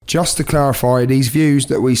Just to clarify, these views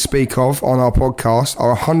that we speak of on our podcast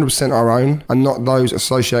are 100% our own and not those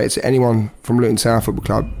associated to anyone from Luton Town Football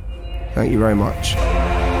Club. Thank you very much.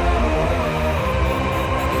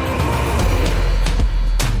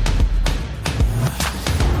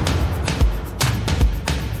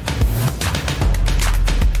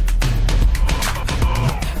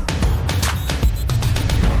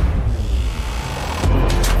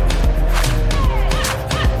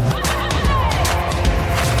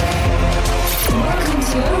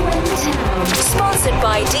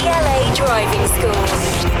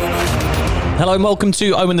 Hello and welcome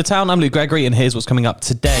to Owen the Town. I'm Luke Gregory and here's what's coming up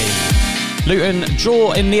today. Luton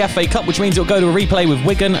draw in the FA Cup, which means it'll go to a replay with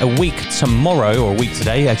Wigan a week tomorrow, or a week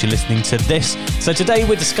today as you're listening to this. So today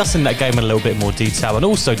we're discussing that game in a little bit more detail and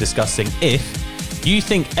also discussing if you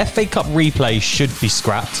think FA Cup replay should be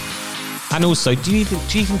scrapped, and also do you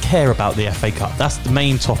even care about the FA Cup? That's the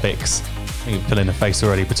main topics. You're pulling a face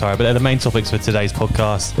already, Patara, but they're the main topics for today's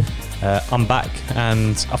podcast. I'm back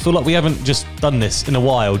and I feel like we haven't just done this in a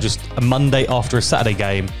while, just a Monday after a Saturday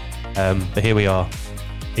game, but here we are.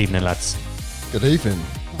 Evening, lads. Good evening.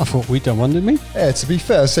 I thought we'd done one, didn't we? Yeah, to be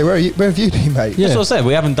fair, so where have you been, mate? Yeah. That's what I said,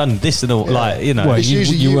 we havenn't done this in a like, you know. Well, it's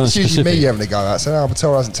usually specific. me having to go out, so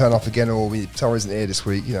Patara hasn't turned up again, or Patara isn't here this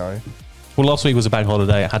week, you know. Well, last week was a bank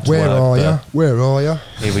holiday, I had to Where work. Where are you?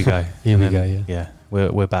 Here we go. Yeah,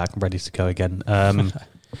 we're back, ready to go again.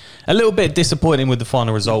 A little bit disappointing with the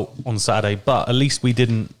final result on Saturday, but at least we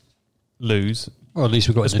didn't lose. Well, at least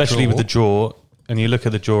we got especially with the draw. And you look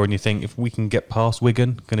at the draw and you think, if we can get past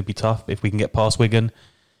Wigan, going to be tough. If we can get past Wigan,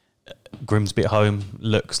 Grimsby at home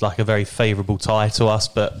looks like a very favourable tie to us.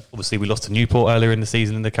 But obviously we lost to Newport earlier in the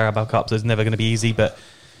season in the Carabao Cup, so it's never going to be easy. But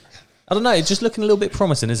I don't know, it's just looking a little bit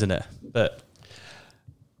promising, isn't it? But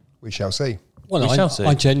we shall see. Well, we shall see.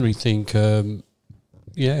 I generally think...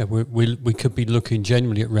 we could be looking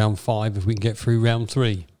generally at round 5 if we can get through round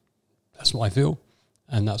 3. That's what I feel,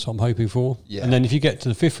 and that's what I'm hoping for. Yeah. And then if you get to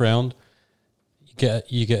the 5th round,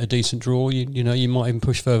 you get a decent draw. You know you might even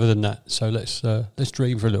push further than that. So let's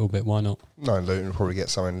dream for a little bit. Why not? No, Luton will probably get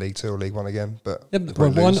something in League 2 or League 1 again. But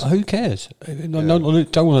who cares? No,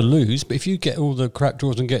 don't want to lose. But if you get all the crap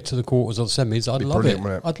draws and get to the quarters or the semis, I'd love it.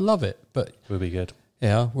 I'd love it. But it would be good.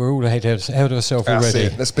 Yeah, we're all ahead of ourselves already.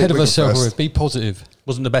 Ahead of ourselves already. Be positive.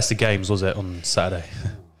 Wasn't the best of games, was it, on Saturday?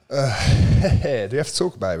 Do we have to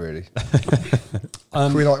talk about it, really?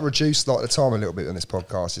 Can we reduce the time a little bit on this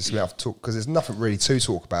podcast? Just we have to talk, because there's nothing really to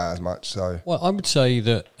talk about as much. So, well, I would say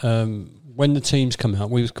that when the teams come out,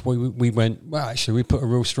 we went, well, actually, we put a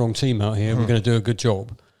real strong team out here. We're going to do a good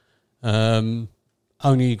job.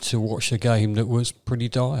 Only to watch a game that was pretty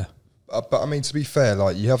dire. But I mean, to be fair,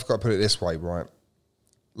 you have got to put it this way, right?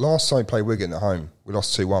 Last time we played Wigan at home, we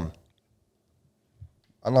lost 2-1.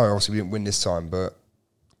 I know, obviously, we didn't win this time, but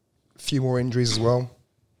a few more injuries as well.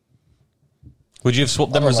 Would you have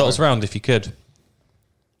swapped them results around if you could?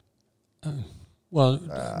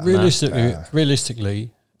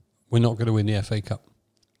 Realistically, we're not going to win the FA Cup.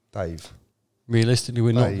 Dave. Realistically,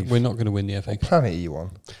 we're not going to win the FA Cup. What planet are you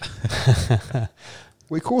on?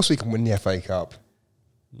 Well, of course we can win the FA Cup.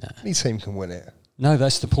 Nah. Any team can win it. No,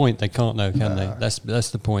 that's the point. They can't, though, can they?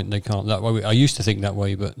 That's the point. They can't. That way, I used to think that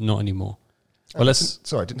way, but not anymore. Well,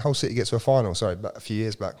 didn't Hull City get to a final? A few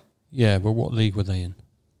years back. Yeah, but what league were they in?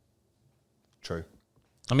 True.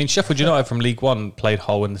 I mean, Sheffield United from League One played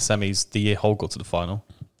Hull in the semis the year Hull got to the final,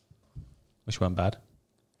 which weren't bad.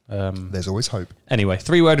 There's always hope. Anyway,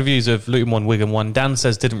 3-word reviews of Luton 1, Wigan 1. Dan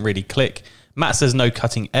says didn't really click. Matt says no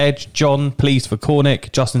cutting edge. John, pleased for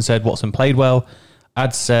Cornick. Justin said Watson played well.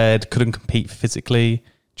 Ad said couldn't compete physically.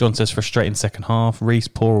 John says frustrating second half. Reese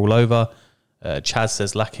poor all over. Chaz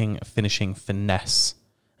says lacking finishing finesse.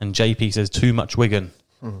 And JP says too much Wigan.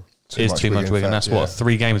 It is too much Wigan. That's what,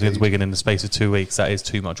 3 games against Wigan in the space of 2 weeks. That is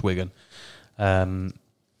too much Wigan. It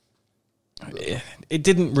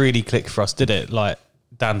didn't really click for us, did it? Like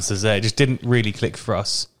Dan says there, it just didn't really click for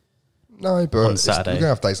us. No, but on Saturday. We're going to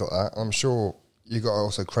have days like that. I'm sure you got to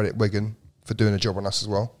also credit Wigan for doing a job on us as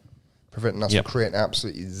well. Preventing us from creating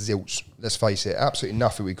absolutely zilch. Let's face it, absolutely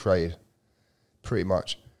nothing we created. Pretty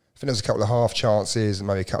much. I think there was a couple of half chances and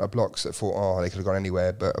maybe a couple of blocks that thought, they could have gone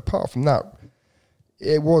anywhere. But apart from that,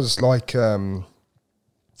 it was like, who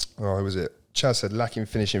was it? Chaz said lacking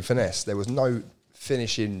finishing finesse. There was no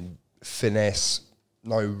finishing finesse,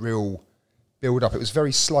 no real build up. It was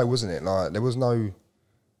very slow, wasn't it? Like there was no.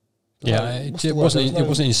 It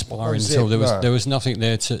wasn't inspiring until there was nothing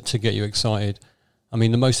there to get you excited. I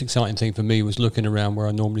mean, the most exciting thing for me was looking around where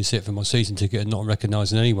I normally sit for my season ticket and not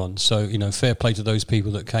recognising anyone. So, fair play to those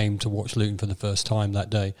people that came to watch Luton for the first time that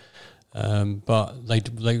day. But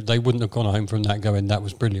they wouldn't have gone home from that going, that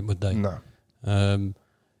was brilliant, would they? No.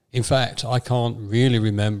 In fact, I can't really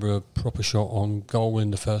remember a proper shot on goal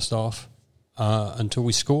in the first half until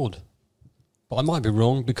we scored. But I might be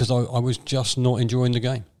wrong because I was just not enjoying the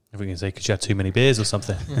game. If we can say, because you had too many beers or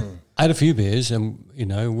something. I had a few beers, and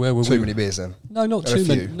where were we? Too many beers then? No, not too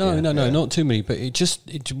many. No, not too many. But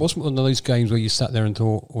it wasn't one of those games where you sat there and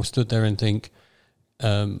thought, or stood there and think,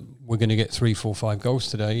 we're going to get 3, 4, 5 goals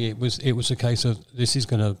today. It was a case of this is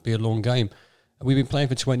going to be a long game. We've been playing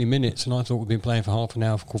for 20 minutes, and I thought we'd been playing for half an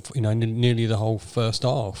hour, nearly the whole first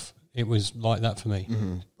half. It was like that for me.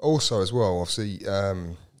 Mm-hmm. Also, as well, obviously,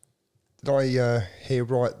 did I hear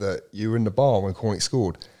right that you were in the bar when Cornick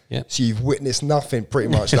scored? Yeah. So you've witnessed nothing pretty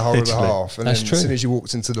much the whole of the half. And That's then true. as soon as you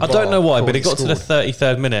walked into the bar... I don't know why, but it Cornick got to the scored.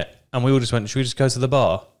 33rd minute, and we all just went, should we just go to the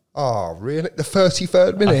bar? Oh, really? The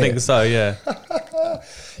 33rd minute? I think so, yeah.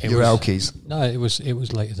 You're Alkies. No, it was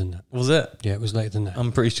later than that. Was it? Yeah, it was later than that.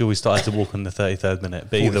 I'm pretty sure we started to walk on the 33rd minute,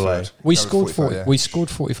 but either way. 43rd. We No, scored 45, yeah. We scored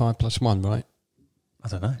 45 plus 1, right? I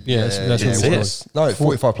don't know. Yeah, that's yeah, what it it was. was. No,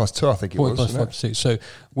 45 plus 2, I think it 40 was. plus wasn't 5 plus 6. So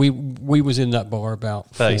we was in that bar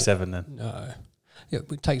about 37 then. No. Yeah,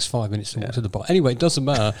 it takes 5 minutes to walk to the bar. Anyway, it doesn't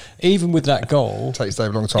matter. Even with that goal, it? Takes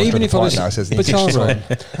Dave a long time even to if I was, now, says but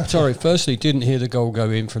sorry, firstly, didn't hear the goal go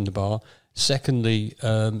in from the bar. Secondly,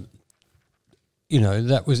 that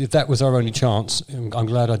was if that was our only chance. I'm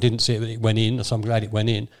glad I didn't see it went in, so I'm glad it went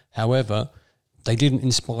in. However, they didn't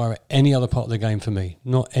inspire any other part of the game for me.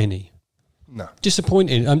 Not any. No.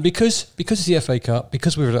 Disappointing, and because it's the FA Cup,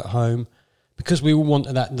 because we were at home, because we all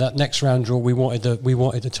wanted that next round draw. We wanted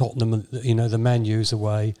the Tottenham, the Man U's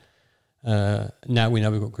away. Now we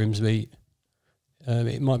know we've got Grimsby.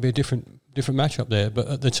 It might be a different matchup there, but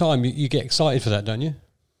at the time you get excited for that, don't you?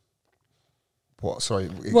 What?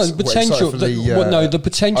 Sorry. Well, the potential. The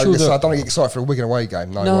potential. I don't get excited for a Wigan away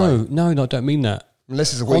game. No, I don't mean that.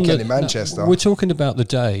 Unless it's a weekend in Manchester. No, we're talking about the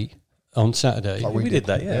day on Saturday. Like We did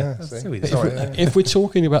that, yeah. see? We did. Sorry, If we're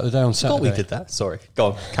talking about the day on I thought Saturday, we did that. Sorry. Go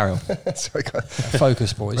on, carry on. Sorry, guys.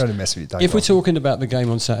 focus, boys. I'm only messing with you, Dave. If we're talking about the game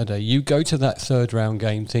on Saturday, you go to that third round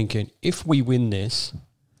game thinking, if we win this,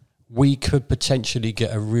 we could potentially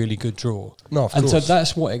get a really good draw. No, of and course. so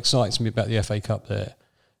that's what excites me about the FA Cup there.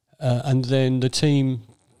 And then the team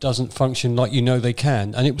doesn't function like they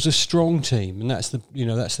can, and it was a strong team, and that's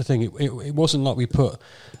the thing. It wasn't like we put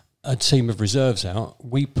a team of reserves out.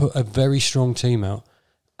 We put a very strong team out,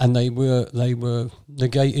 and they were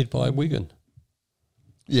negated by Wigan.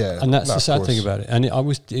 Yeah, And that's no, the of sad course. thing about it. And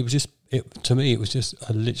to me, it was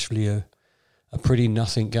just literally a pretty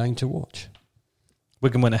nothing game to watch.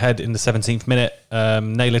 Wigan went ahead in the 17th minute.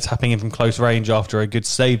 Naylor tapping in from close range after a good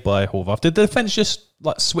save by Horvath. Did the defence just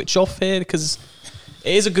switch off here? Because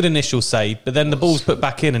it is a good initial save, but then the ball's put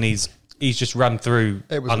back in and he's just run through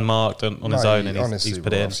unmarked on his own and he's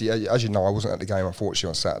put it in. Honestly, as you know, I wasn't at the game, unfortunately,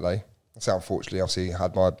 on Saturday. I say unfortunately, obviously, I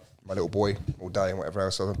had my little boy all day and whatever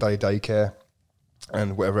else. I was on daycare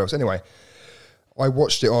and whatever else. Anyway, I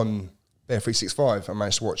watched it on Bear 365. I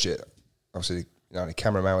managed to watch it. Obviously, the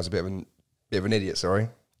cameraman was a bit of an idiot, sorry.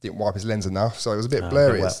 Didn't wipe his lens enough, so it was a bit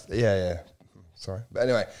blurry. Yeah. Sorry. But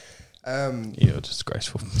anyway. You're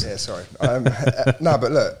disgraceful. Yeah, sorry. No,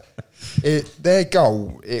 but look, their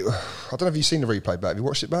goal, I don't know if you've seen the replay back. Have you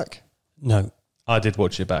watched it back? No. I did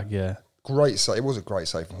watch it back, yeah. Great save. It was a great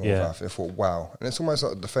save from Horvath. Yeah. I thought, wow. And it's almost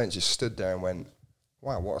like the defence just stood there and went,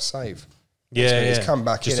 wow, what a save. Yeah, It's come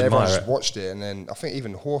back Just in, everyone admire just it. watched it, and then I think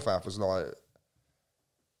even Horvath was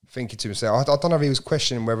thinking to himself, I don't know if he was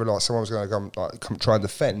questioning whether someone was going to come try and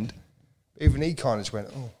defend. Even he kind of just went,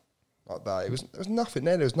 like that. There was nothing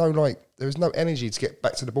there. There was no energy to get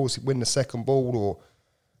back to the ball to win the second ball or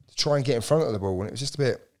to try and get in front of the ball. And it was just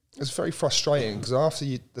it was very frustrating because after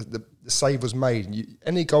the save was made, and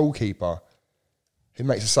any goalkeeper who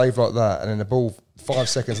makes a save like that and then the ball 5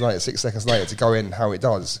 seconds later, 6 seconds later to go in how it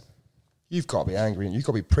does, you've got to be angry and you've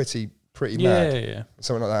got to be pretty mad. Yeah.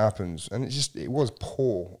 Something like that happens, and it was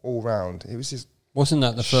poor all round. It was just Wasn't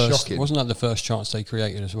that the first? shocking. Wasn't that the first chance they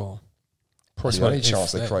created as well? Probably That's the only what-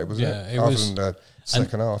 chance if they created, wasn't it? it Other was- than the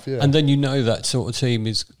second half, yeah. And then that sort of team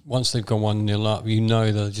is, once they've gone 1-0 up,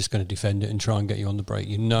 they're just going to defend it and try and get you on the break.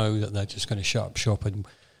 You know that they're just going to shut up shop, and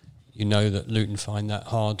you know that Luton find that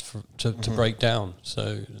hard to break down.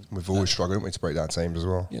 So We've always struggled, haven't we, to break down teams as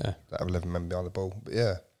well. Yeah. That have 11 men behind the ball. But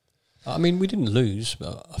yeah. I mean, we didn't lose,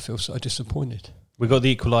 but I feel so disappointed. We got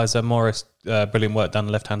the equaliser. Morris, brilliant work down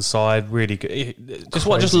the left-hand side. Really good.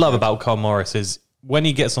 What I just love about Carl Morris is when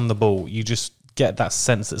he gets on the ball, you just get that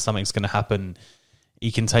sense that something's going to happen.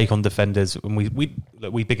 He can take on defenders, and we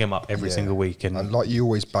big him up every single week. And like you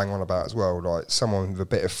always bang on about as well, like someone with a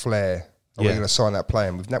bit of flair Are we going to sign that player?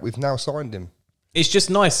 And we've now signed him. It's just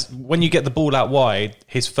nice when you get the ball out wide.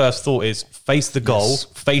 His first thought is face the goal,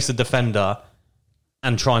 face the defender,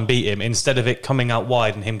 and try and beat him, instead of it coming out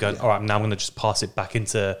wide and him going, all right, now I'm going to just pass it back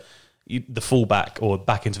into the fullback or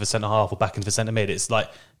back into the centre half or back into the centre mid. It's like,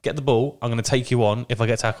 get the ball, I'm going to take you on. If I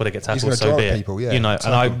get tackled, I get tackled, so be it. People, you know, exactly.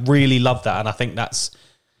 And I really love that, and I think that's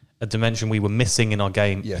a dimension we were missing in our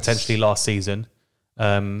game potentially last season.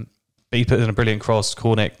 But he put in a brilliant cross.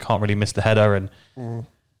 Cornick can't really miss the header, and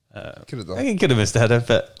could have done. I think he could have missed the header,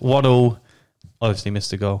 but 1-1. Obviously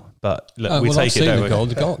missed a goal, but look, we take it. Don't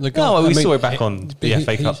we? The goal. No, we saw it back on the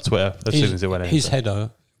FA Cup Twitter as soon as it went in. His header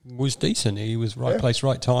was decent. He was right place,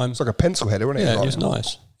 right time. It's like a pencil header, wasn't it? Yeah, it was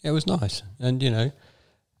nice. It was nice. And, you know,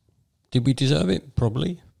 did we deserve it?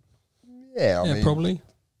 Probably. Yeah, I mean, probably.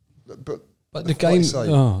 But the game...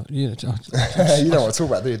 Oh, yeah. You know what I talk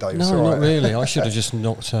about, do you, Dave? No, not really. I should have just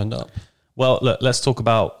not turned up. Well, look, let's talk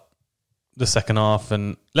about the second half,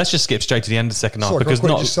 and let's just skip straight to the end of the second half. Because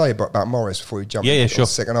not just say about Morris before we jump into sure. the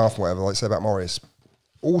second half or whatever, like say about Morris.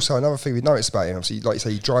 Also, another thing we noticed about him, obviously, like you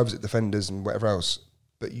say, he drives at defenders and whatever else,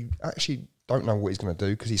 but you actually don't know what he's going to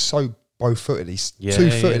do because he's so bow-footed. He's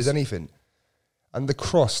two-footed as anything. And the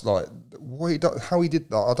cross, like, how he did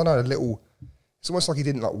that, I don't know, it's almost like he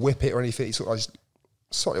didn't like whip it or anything. He sort of just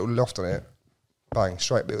sort of little loft on it, bang,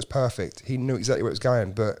 straight, but it was perfect. He knew exactly where it was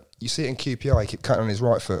going, but you see it in QPR, he kept cutting on his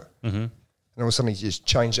right foot. Mm-hmm. And all of a sudden he just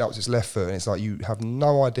changed out to his left foot, and it's like you have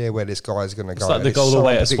no idea where this guy is going to go. It's like the goal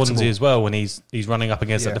away at Swansea as well, when he's running up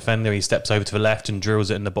against that defender, he steps over to the left and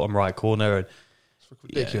drills it in the bottom right corner. And it's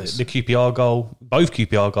ridiculous. The QPR goal, both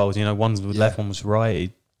QPR goals, you know, one's with left, one was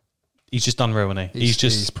right. He's just unreal, isn't he?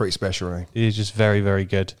 He's pretty special, isn't he? He's just very, very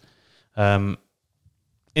good.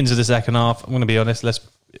 Into the second half, I'm going to be honest,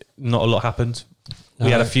 not a lot happened.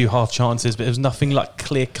 We had a few half chances, but there was nothing like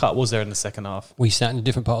clear cut, was there, in the second half? We sat in a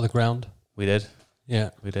different part of the ground. We did.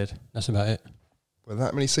 Yeah. We did. That's about it. Were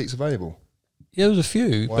that many seats available? Yeah, there was a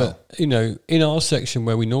few, but, you know, in our section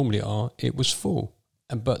where we normally are, it was full.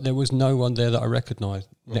 But there was no one there that I recognised,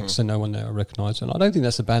 next to no one there I recognised. And I don't think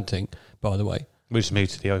that's a bad thing, by the way. We just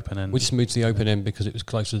moved to the open end. We just moved to the open end because it was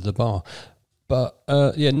closer to the bar. But,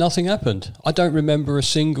 nothing happened. I don't remember a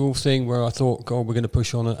single thing where I thought, God, we're going to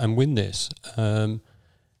push on and win this.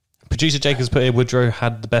 Producer Jacobs put here, Woodrow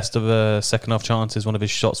had the best of second half chances. One of his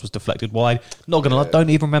shots was deflected wide. Not going to lie, don't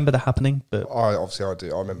even remember that happening. But I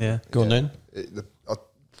do. I remember. Yeah. Go on then. I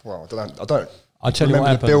don't. I'll tell you what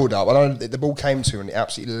happened. The build-up. I don't. The ball came to him and it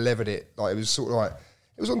absolutely levered it. Like it was sort of like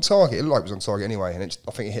it was on target. It looked like it was on target anyway, and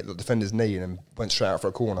I think it hit the defender's knee and then went straight out for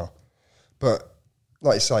a corner. But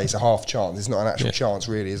like you say, it's a half chance. It's not an actual chance,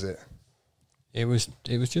 really, is it? It was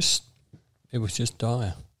just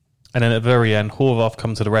dire. And then at the very end, Horvath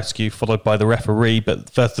come to the rescue, followed by the referee. But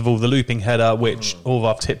first of all, the looping header, which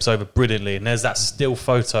Horvath tips over brilliantly. And there's that still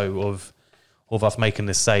photo of Horvath making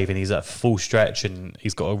this save, and he's at full stretch, and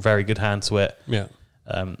he's got a very good hand to it. Yeah.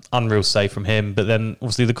 Unreal save from him. But then,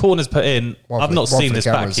 obviously, the corner's put in. I've not seen this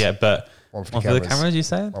back yet, but one for the cameras, you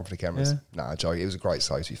saying? One for the cameras. Yeah. Nah, Joe, it was a great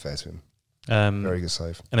save, to be fair to him. Very good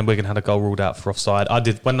save. And then Wigan had a goal ruled out for offside. I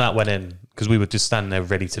did when that went in, because we were just standing there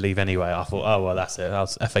ready to leave anyway. I thought, oh well, that's it.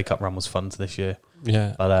 FA Cup run was fun this year.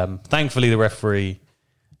 Yeah, but thankfully the referee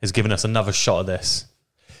has given us another shot at this.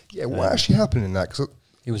 Yeah, what actually happened in that? Because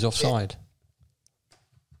he was offside.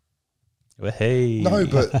 Hey, no,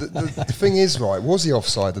 but the thing is, right? Was he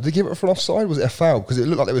offside? Did they give it for an offside? Was it a foul? Because it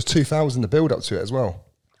looked like there was 2 fouls in the build up to it as well.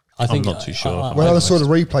 I'm not too sure. When I saw the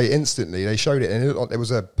replay instantly, they showed it, and it looked like there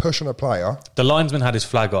was a push on a player. The linesman had his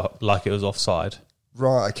flag up like it was offside.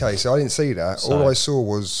 Right, okay, so I didn't see that. So, all I saw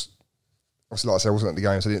was, obviously, like I said, I wasn't at the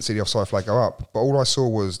game, so I didn't see the offside flag go up. But all I saw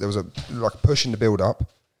was there was a push in the build-up,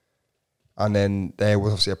 and then there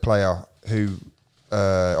was obviously a player who,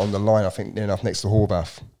 on the line, I think, near enough next to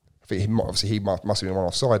Horvath. I think he must have been one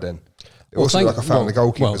offside then. It also looked like I found the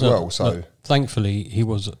goalkeeper as well. So thankfully, it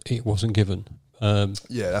wasn't given.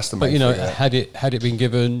 Yeah, that's the main But, you know, thing, had it been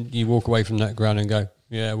given, you walk away from that ground and go,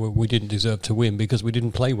 yeah, well, we didn't deserve to win because we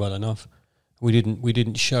didn't play well enough. We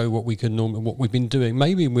didn't show what we could normally, what we've been doing.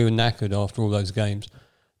 Maybe we were knackered after all those games,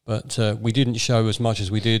 but we didn't show as much as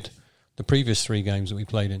we did the previous 3 games that we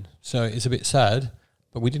played in. So it's a bit sad,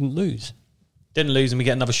 but we didn't lose. Didn't lose, and we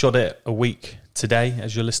get another shot at a week today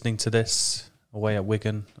as you're listening to this away at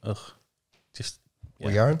Wigan.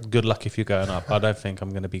 We going? Good luck if you're going up. I don't think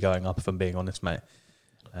I'm going to be going up, if I'm being honest, mate.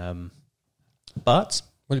 But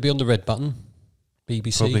will it be on the red button?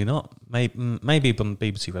 BBC? Probably not. Maybe on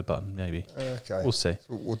BBC red button. Maybe. Okay. We'll see.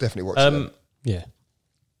 We'll definitely watch it. Yeah.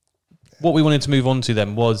 What we wanted to move on to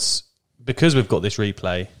then was, because we've got this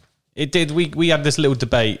replay, it did. We had this little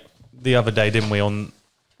debate the other day, didn't we, on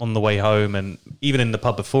on the way home, and even in the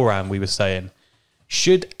pub beforehand, we were saying,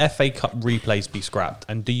 should FA Cup replays be scrapped?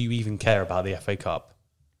 And do you even care about the FA Cup?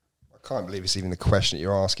 I can't believe it's even the question that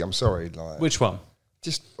you're asking. I'm sorry. Which one?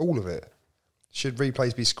 Just all of it. Should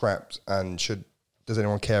replays be scrapped? And does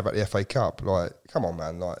anyone care about the FA Cup? Come on,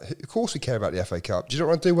 man. Of course we care about the FA Cup. Do you not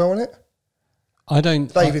want to do well in it? I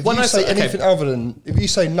don't. Dave, if you say anything other than, if you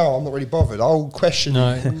say no, I'm not really bothered. I'll question.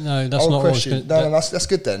 No, that's not question. That's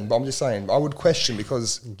good then. But I'm just saying, I would question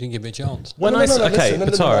because you didn't give me a chance. When I say, to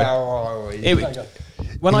me tonight.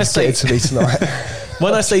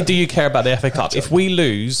 When I say, do you care about the FA Cup? If we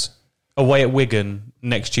lose away at Wigan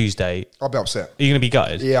next Tuesday, I'll be upset. Are you going to be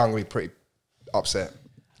gutted? Yeah, I'm going to be pretty upset.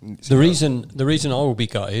 The reason I will be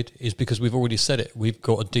gutted is because we've already said it. We've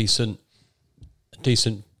got a decent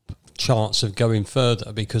chance of going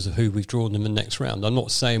further because of who we've drawn in the next round. I'm not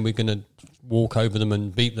saying we're going to walk over them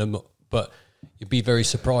and beat them, but you'd be very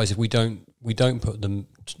surprised if we don't put them,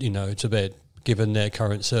 to bed given their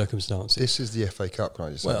current circumstances. This is the FA Cup, can I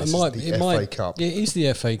just say? Well, This is the FA Cup. It is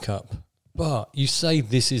the FA Cup, but you say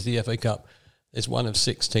this is the FA Cup. There's one of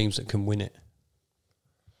 6 teams that can win it.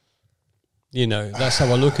 That's how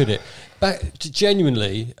I look at it. But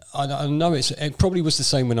genuinely, I know it probably was the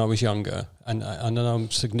same when I was younger, and I know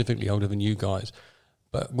I'm significantly older than you guys,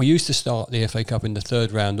 but we used to start the FA Cup in the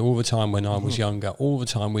 3rd round all the time when I was younger. All the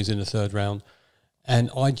time we was in the 3rd round.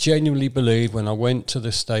 And I genuinely believed when I went to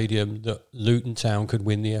the stadium that Luton Town could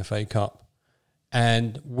win the FA Cup.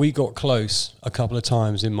 And we got close a couple of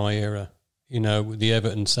times in my era, with the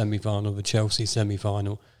Everton semi-final, the Chelsea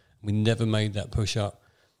semi-final. We never made that push up.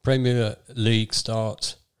 Premier League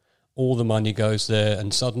starts, all the money goes there,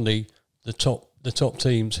 and suddenly the top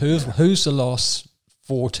teams. Who's the last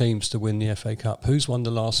 4 teams to win the FA Cup? Who's won the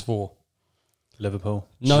last 4? Liverpool,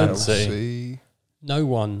 Chelsea. No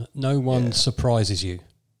one surprises you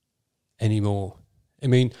anymore. I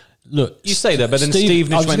mean, look, you say that, but then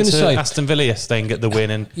Stevenage went to Aston Villa yesterday and get the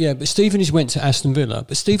win. And but Stevenage went to Aston Villa,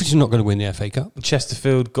 but Stevenage is not going to win the FA Cup.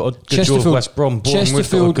 Chesterfield got a good draw with West Brom.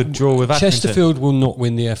 Bournemouth got a good draw with Accrington. Chesterfield will not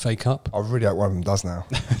win the FA Cup. I really hope one of them does now.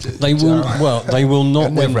 They will. Well, they will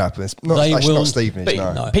not win. Never happens. Not Stevenage.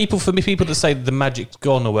 No. People that say the magic's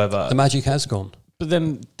gone or whatever. The magic has gone. But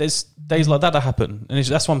then there's days like that happen, and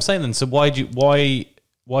that's what I'm saying. Then, so why do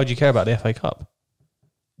you care about the FA Cup?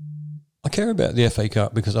 I care about the FA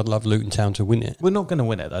Cup because I'd love Luton Town to win it. We're not going to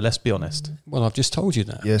win it, though. Let's be honest. Well, I've just told you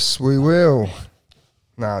that. Yes, we will.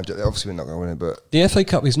 No, obviously we're not going to win it, but the FA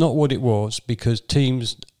Cup is not what it was because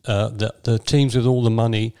teams, the teams with all the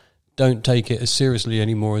money, don't take it as seriously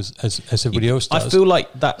anymore as everybody else does. I feel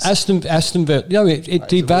like that's Aston Villa. No, it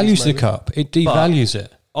devalues the cup. It devalues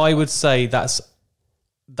it. I would say that's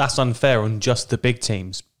unfair on just the big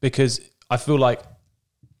teams because I feel like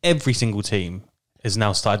every single team is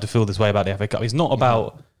now started to feel this way about the FA Cup. It's not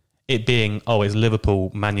about it being, it's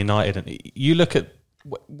Liverpool, Man United. And you look at,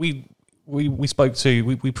 we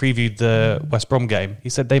previewed the West Brom game. He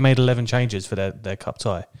said they made 11 changes for their cup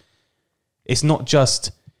tie. It's not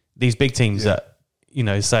just these big teams that,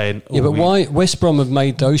 saying... but why West Brom have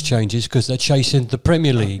made those changes? Because they're chasing the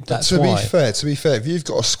Premier League. That's why. To be fair, if you've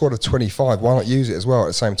got a squad of 25, why not use it as well at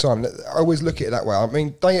the same time? I always look at it that way. I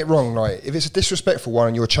mean, don't get it wrong. Like, if it's a disrespectful one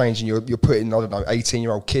and you're changing, you're putting,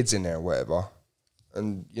 18-year-old kids in there or whatever,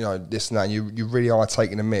 and, this and that, and you really are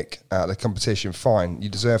taking a mick out of the competition, fine. You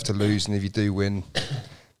deserve to lose, and if you do win,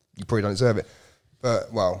 you probably don't deserve it. But,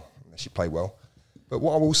 unless you play well. But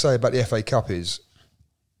what I will say about the FA Cup is,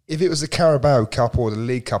 if it was the Carabao Cup or the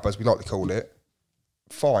League Cup, as we like to call it,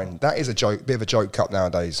 fine. That is bit of a joke cup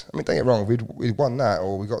nowadays. I mean, don't get me wrong, we'd won that,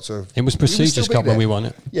 or we got to... It was prestigious cup when we won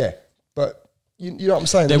it. Yeah, but you know what I'm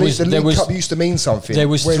saying? The League Cup used to mean something. There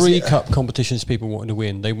was 3 cup competitions people wanted to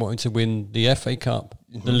win. They wanted to win the FA Cup,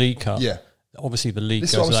 the League Cup. Yeah. Obviously, the League Cup.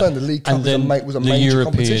 This is what I'm saying. The League Cup was a major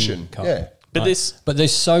European competition. Cup. Yeah. But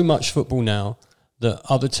there's so much football now that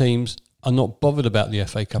other teams are not bothered about the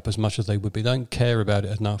FA Cup as much as they would be. They don't care about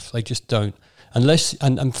it enough. They just don't. Unless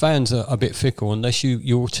and fans are a bit fickle. Unless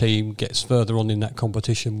your team gets further on in that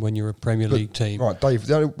competition when you're a Premier League team. Right, Dave.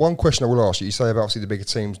 The only one question I will ask you: you say about obviously the bigger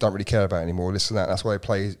teams don't really care about it anymore. Listen to that. That's why they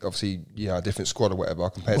play obviously a different squad or whatever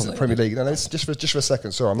compared to the Premier League. No, just for a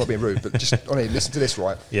second. Sorry, I'm not being rude, but just listen to this.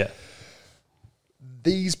 Right. Yeah.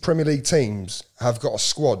 These Premier League teams have got a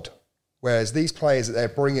squad, whereas these players that they're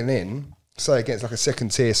bringing in, say against like a second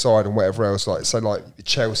tier side and whatever else, like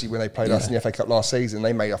Chelsea when they played us in the FA Cup last season,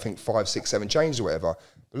 they made I think 5, 6, 7 changes or whatever.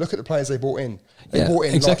 But look at the players they brought in. They brought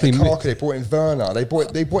in like Lukaku, they brought in Werner, they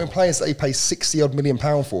brought in players that they pay £60 million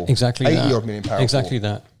for. Exactly 80 million pounds. Exactly for.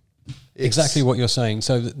 That. Exactly what you're saying.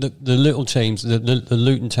 So the little teams, the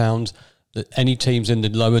Luton Towns, any teams in the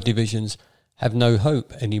lower divisions have no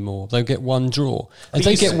hope anymore. They'll get one draw. If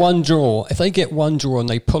they get one draw and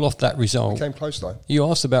they pull off that result, Came close though. you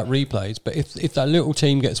asked about replays, but if that little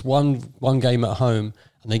team gets one game at home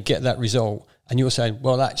and they get that result, and you're saying,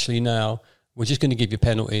 well, actually now we're just going to give you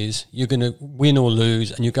penalties, you're going to win or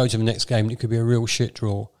lose, and you go to the next game and it could be a real shit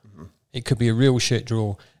draw. Mm-hmm. It could be a real shit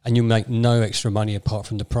draw, and you make no extra money apart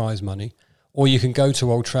from the prize money. Or you can go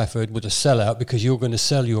to Old Trafford with a sellout because you're going to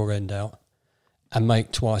sell your end out and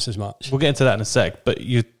make twice as much. We'll get into that in a sec, but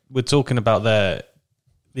we're talking about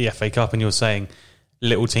the FA Cup, and you're saying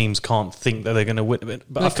little teams can't think that they're going to win it.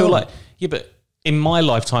 But I feel like, but in my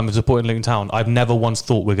lifetime of supporting Luton Town, I've never once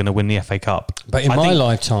thought we're going to win the FA Cup. But in my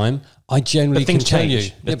lifetime, I generally can tell you.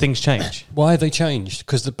 Things change. Why have they changed?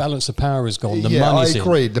 Because the balance of power has gone. The I money's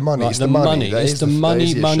agree. in. The money. Right, It's the money. It's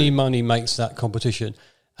the money makes that competition.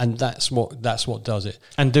 And that's what does it.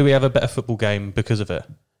 And do we have a better football game because of it?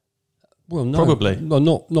 Well, no, probably. Well,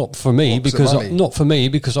 not for me because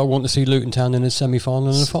I want to see Luton Town in a semi-final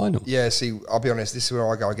and a final. Yeah, see, I'll be honest. This is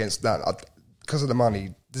where I go against that. Because of the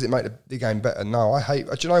money, does it make the game better? No, I hate.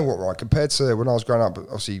 Do you know what? Right, compared to when I was growing up,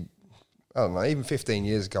 obviously, I don't know, even 15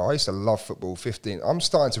 years ago, I used to love football. I'm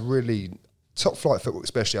starting to really top flight football,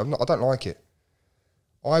 especially. I don't like it.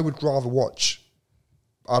 I would rather watch,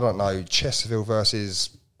 I don't know, Chesterfield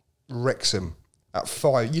versus Wrexham at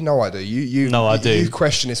 5. You know I do. I do. You've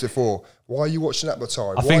questioned this before. Why are you watching that by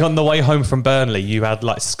time? I think on the way home from Burnley, you had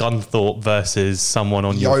like Scunthorpe versus someone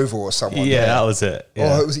on Yeovil or someone. Yeah, that was it.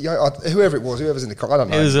 Yeah. Or it was whoever it was, whoever's in the car. I don't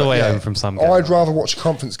know. It was the way home from some game. I'd rather watch a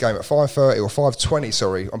conference game at 5:30 or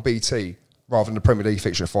 5:20, on BT, rather than the Premier League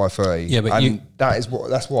fixture at 5:30. Yeah, but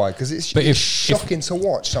that's why, because it's shocking to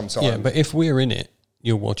watch sometimes. Yeah, but if we're in it,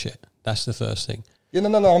 you'll watch it. That's the first thing. Yeah,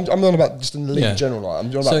 no. I'm not about just in the league in general. I'm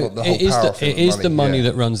talking about the whole power thing. It is the money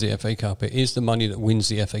that runs the FA Cup. It is the money that wins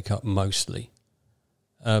the FA Cup mostly.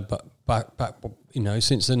 But back,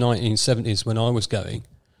 since the 1970s when I was going,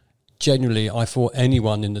 generally I thought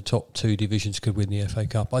anyone in the top 2 divisions could win the FA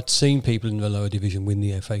Cup. I'd seen people in the lower division win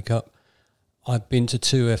the FA Cup. I've been to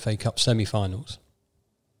 2 FA Cup semi-finals.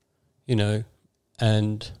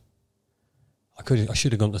 And I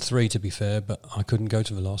should have gone to 3 to be fair, but I couldn't go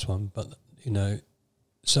to the last one. But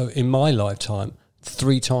so in my lifetime,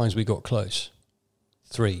 3 times we got close.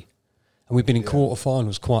 3. And we've been in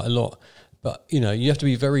quarterfinals quite a lot. But, you have to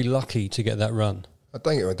be very lucky to get that run. I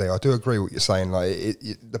don't get it, I do agree with what you're saying. Like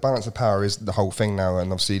the balance of power is the whole thing now.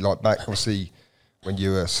 And obviously, when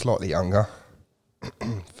you were slightly younger,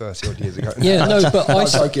 30 odd years ago. Yeah, no, but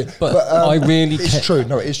I really it's true.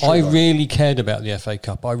 No, it is true. I really cared about the FA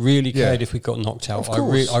Cup. I really cared if we got knocked out. Of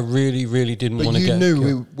course. I really didn't want to get. But you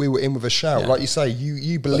knew we were in with a shout. Yeah. Like you say,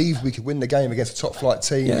 you believed we could win the game against a top flight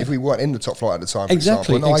team if we weren't in the top flight at the time. For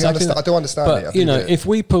exactly. No, exactly. I do understand it. But if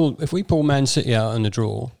we pull Man City out in the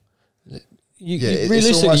draw,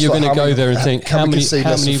 realistically, you're going to go there and think, how many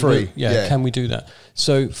can we do that?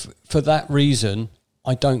 So for that reason,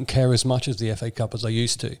 I don't care as much as the FA Cup as I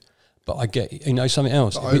used to. But I get, something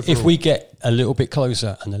else. If we get a little bit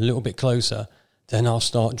closer and a little bit closer, then I'll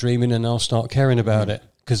start dreaming and I'll start caring about it.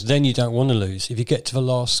 Because then you don't want to lose. If you get to the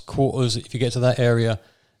last quarters, if you get to that area,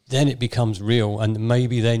 then it becomes real, and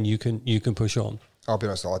maybe then you can push on. I'll be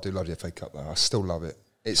honest, I do love the FA Cup though. I still love it.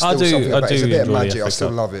 It's still something about it. It's a bit of magic. I still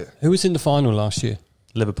love it. Who was in the final last year?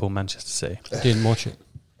 Liverpool, Manchester City. Didn't watch it.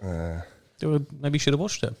 Maybe you should have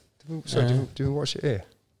watched it. Do we watch it here?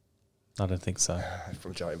 I don't think so.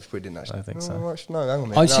 From Joe, we didn't actually. I don't think so. No, hang on a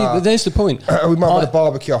minute. See, but there's the point. We might have had a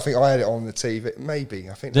barbecue. I think I had it on the TV. Maybe.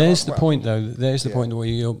 I think. There's the point, though. There's the point where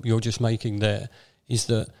you're just making there, is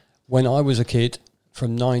that when I was a kid,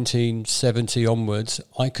 from 1970 onwards,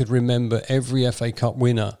 I could remember every FA Cup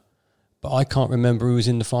winner, but I can't remember who was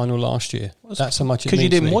in the final last year. That's how much it means. Because you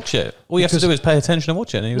didn't watch it. All you have to do is pay attention and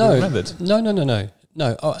watch it, and you would have remembered.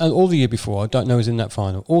 No. All the year before, I don't know who's in that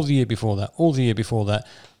final. All the year before that.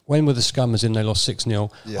 When were the Scummers in? They lost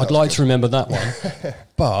 6-0. Yeah, I'd like to remember that one.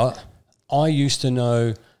 But I used to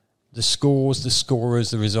know the scores, the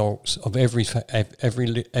scorers, the results of every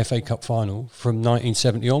FA Cup final from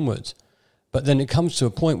 1970 onwards. But then it comes to a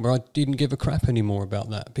point where I didn't give a crap anymore about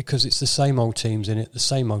that, because it's the same old teams in it, the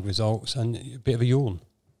same old results, and a bit of a yawn.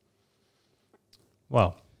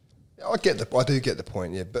 Wow. I do get the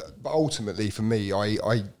point, yeah. But ultimately, for me,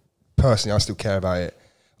 I personally still care about it.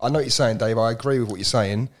 I know what you're saying, Dave. I agree with what you're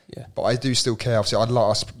saying. Yeah. But I do still care. Obviously, I'd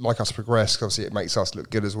like us to progress, because obviously it makes us look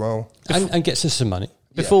good as well. And gets us some money.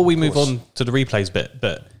 Before we move on to the replays bit,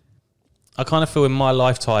 but I kind of feel in my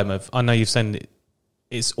lifetime I know you've said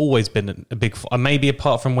it's always been a big... Maybe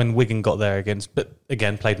apart from when Wigan got there but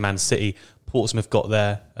again, played Man City. Portsmouth got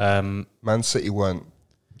there. Man City weren't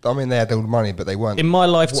I mean, they had all the money, but they weren't. In my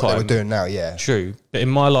lifetime, what they were doing now, yeah. True. But in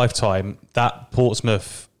my lifetime, that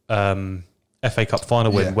Portsmouth FA Cup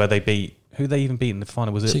final win where they beat... Who they even beat in the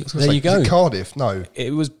final? Was it? There you go. Was it Cardiff? No.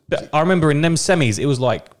 It was... I remember in them semis, it was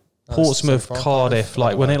like Portsmouth, so Cardiff,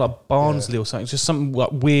 like when they like Barnsley or something. Just some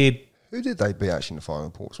like weird... Who did they beat actually in the final,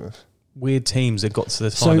 Portsmouth? Weird teams that got to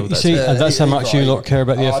the final. So, you see, that's how much you lot care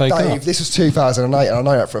about the FA Cup. Dave, this was 2008, and I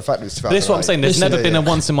know that for a fact it was 2008. But this is what I'm saying. There's never been a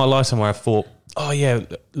once in my lifetime where I thought, oh yeah,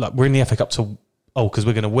 like we're in the FA Cup because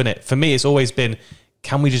we're going to win it. For me, it's always been,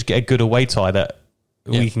 can we just get a good away tie that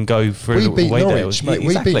we can go for we a beat away Norwich, day? mate.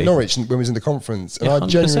 Exactly. We beat Norwich when we was in the conference, and I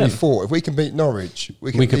genuinely thought if we can beat Norwich,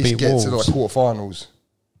 we can at least get to the quarterfinals.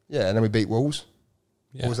 Yeah, and then we beat Wolves.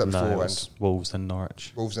 Yeah. What was that before? It was Wolves and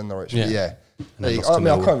Norwich. Wolves and Norwich. Yeah. I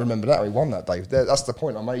can't remember that. We won that, Dave. That's the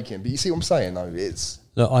point I'm making. But you see what I'm saying, though?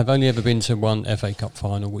 Look, I've only ever been to one FA Cup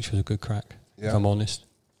final, which was a good crack, if I'm honest.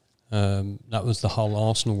 That was the Hull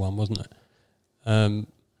Arsenal one, wasn't it?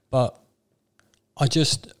 But I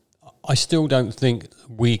still don't think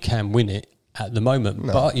we can win it at the moment.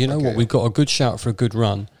 No, but you know what? We've got a good shout for a good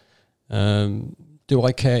run. Do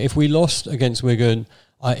I care? If we lost against Wigan,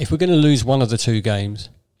 if we're going to lose one of the two games...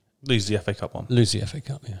 Lose the FA Cup one. Lose the FA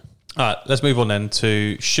Cup, yeah. All right, let's move on then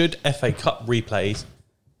to, should FA Cup replays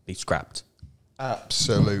be scrapped?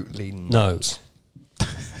 Absolutely not. No.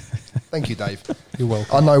 Thank you, Dave. You're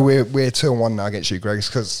welcome. I know we're 2-1 now against you, Greg,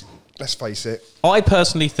 because let's face it. I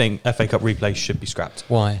personally think FA Cup replays should be scrapped.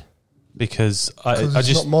 Why? Because I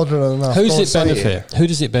just... not modern enough. Who does it benefit? Who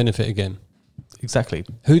does it benefit again? Exactly.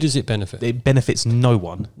 Who does it benefit? It benefits no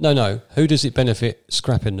one. No. Who does it benefit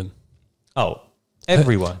scrapping them? Oh,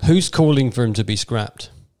 everyone. Who's calling for them to be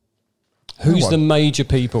scrapped? Who's the major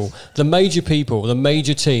people? The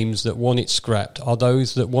major teams that want it scrapped are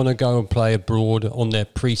those that want to go and play abroad on their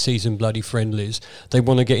pre-season bloody friendlies. They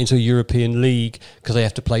want to get into a European league because they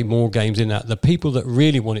have to play more games in that. The people that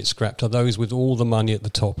really want it scrapped are those with all the money at the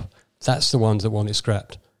top. That's the ones that want it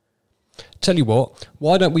scrapped. Tell you what,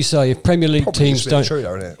 why don't we say if Premier League teams don't...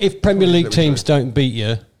 If Premier League teams don't beat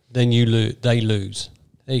you, then they lose.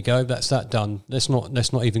 There you go. That's that done. Let's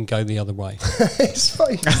not even go the other way. It's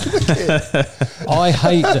fine. I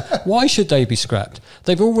hate that. Why should they be scrapped?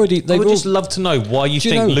 I would just love to know why you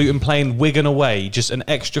think Luton playing Wigan away just an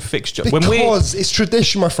extra fixture. Because it's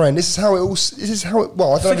tradition, my friend. This is how it.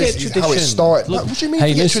 Well, I don't know. This is how it started. Look, what do you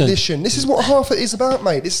mean? Tradition. This is what half it is about,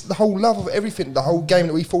 mate. This is the whole love of everything. The whole game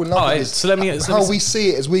that we fall in love with. So how we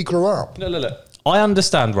see it as we grow up. Look. I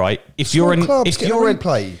understand, right? If you're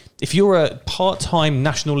a part-time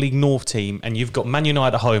National League North team and you've got Man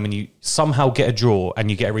United at home and you somehow get a draw and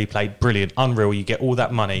you get a replay, brilliant, unreal, you get all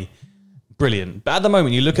that money, brilliant. But at the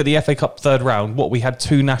moment, you look at the FA Cup third round, we had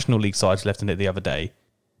 2 National League sides left in it the other day.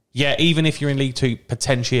 Yeah, even if you're in League 2,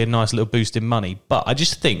 potentially a nice little boost in money. But I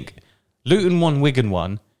just think Luton won, Wigan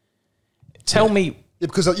won. Tell me... Yeah,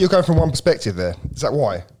 because you're going from one perspective there. Is that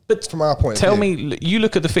why? But from our point of view. You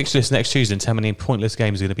look at the fixture list next Tuesday and tell me any pointless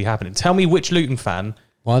games are going to be happening. Tell me which Luton fan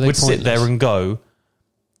would sit there and go,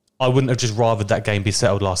 I wouldn't have just rathered that game be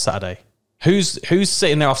settled last Saturday. Who's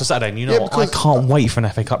sitting there after Saturday and you know what, I can't wait for an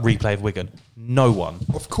FA Cup replay of Wigan? No one.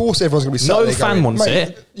 Of course everyone's going to be sat there No fan wants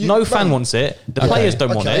it. No fan wants it. The players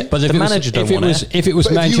don't want it. But the manager don't want it. If it was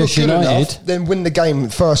Manchester United... Then win the game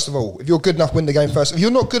first of all. If you're good enough, win the game first. If you're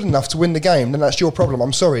not good enough to win the game, then that's your problem.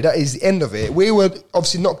 I'm sorry. That is the end of it. We were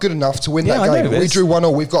obviously not good enough to win that game. We drew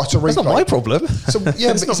 1-1. We've got to replay. That's not my problem. So,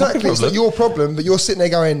 yeah, but exactly. It's not your problem, but you're sitting there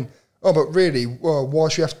going... Oh, but really, why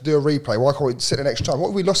should we have to do a replay? Why can't we sit an extra time? What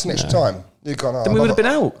if we lost an extra time? You're going, then we would have been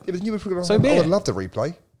out. Yeah, but you would have I would love the replay.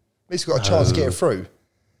 At least we've got a chance to get it through.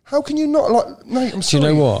 How can you not like... No, I'm sorry. Do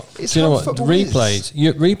you know what?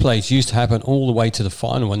 Replays used to happen all the way to the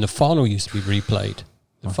final, and the final used to be replayed.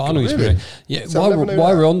 Yeah, so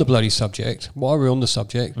why we're on the bloody subject,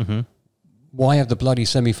 why have the bloody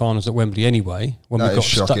semi-finals at Wembley anyway when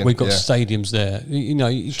we've got stadiums there? You know,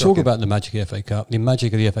 you talk about the magic of the FA Cup. The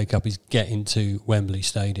magic of the FA Cup is getting to Wembley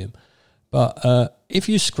Stadium. But if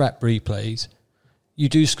you scrap replays, you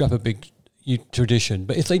do scrap a big tradition.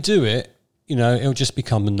 But if they do it, you know, it'll just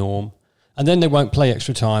become the norm. And then they won't play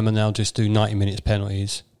extra time and they'll just do 90 minutes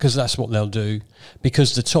penalties because that's what they'll do.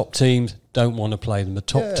 Because the top teams don't want to play them. The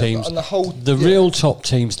top teams, real top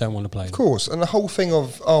teams don't want to play them. Of course. And the whole thing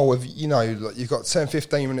of, you know, like you've got 10,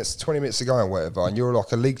 15 minutes, 20 minutes to go or whatever, and you're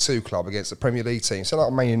like a League 2 club against a Premier League team, so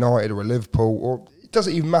like Man United or a Liverpool, or it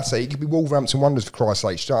doesn't even matter. It could be Wolverhampton Wanderers for Christ's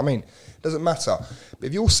sake. Do you know what I mean? It doesn't matter. But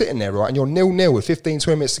if you're sitting there, right, and you're 0-0 with 15,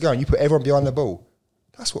 20 minutes to go, and you put everyone behind the ball,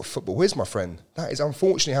 that's what football is, my friend. That is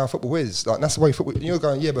unfortunately how football is. Like, that's the way football... You're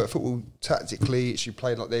going, yeah, but football, tactically, it should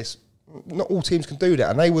play like this. Not all teams can do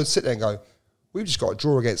that. And they would sit there and go, We've just got a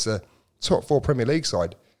draw against a top 4 Premier League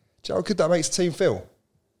side. Do you know how good that makes the team feel?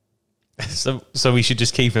 So we should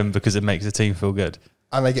just keep him because it makes the team feel good.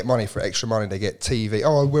 And they get money for extra money. They get TV.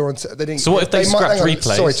 Oh, we're on. They didn't. So what if they scrapped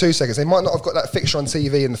replays? Sorry, 2 seconds. They might not have got that fixture on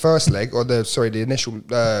TV in the first leg, or the initial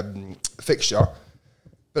fixture.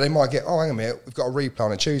 But they might get. Oh, hang on a minute. We've got a replay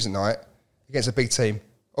on a Tuesday night against a big team.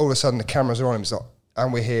 All of a sudden, the cameras are on him. It's like,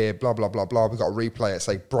 and we're here. Blah blah blah blah. We've got a replay at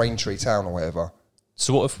say Braintree Town or whatever.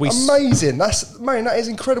 So what if we? Amazing. That is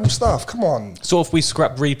incredible stuff. Come on. So if we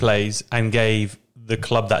scrapped replays and gave the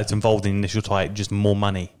club that is involved in the initial tie just more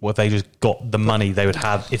money? What if they just got the money they would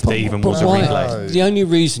have if there even was a replay? The only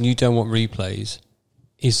reason you don't want replays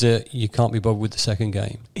is that you can't be bothered with the second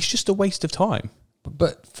game. It's just a waste of time.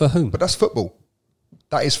 But for whom? But that's football.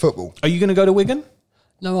 That is football. Are you going to go to Wigan?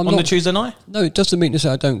 No, I'm on not. The Tuesday night? No, it doesn't mean to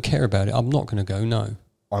say I don't care about it. I'm not going to go, no.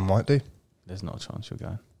 I might do. There's not a chance you're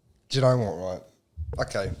going. Do you know what, right?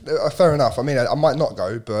 Okay, fair enough. I mean, I might not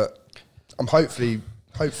go, but I'm hopefully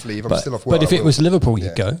if I'm still off work. But if it was Liverpool,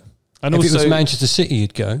 you'd go. And if it was Manchester City,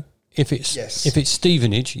 you'd go. If it's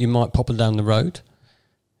Stevenage, you might pop them down the road,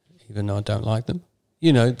 even though I don't like them.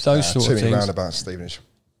 You know, those sort of things. Too many roundabouts, Stevenage.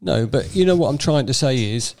 No, but you know what I'm trying to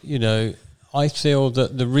say is, you know, I feel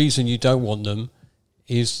that the reason you don't want them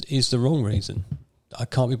is the wrong reason. I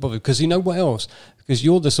can't be bothered because you know what else? Because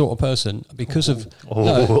you're the sort of person because of go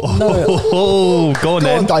on,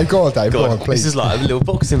 Dave. Go on, please. This is like a little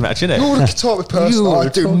boxing match, isn't it? You're the type of person I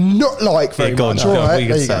do not like very much. All right,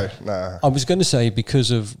 there you go. Nah. I was going to say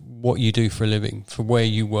because of what you do for a living, for where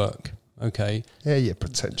you work. Okay. Yeah,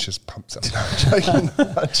 pretentious pumps up. I'm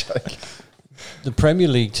joking. The Premier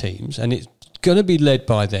League teams, and it's going to be led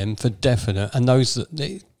by them for definite. And those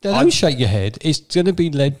that don't shake your head. It's going to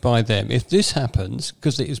be led by them. If this happens,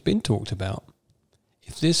 because it has been talked about.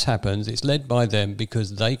 If this happens, it's led by them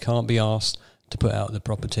because they can't be asked to put out the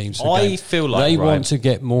proper teams. I feel like they want to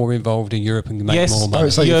get more involved in Europe and make more money.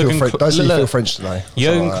 Don't say you feel French today.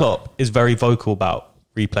 Jurgen Klopp is very vocal about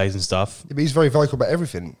replays and stuff. Yeah, but he's very vocal about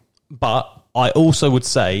everything. But I also would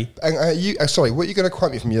say... sorry, what are you going to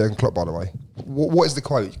quote me from Jurgen Klopp, by the way? What is the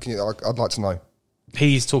quote? I'd like to know.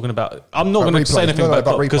 He's talking about... I'm not going to say anything about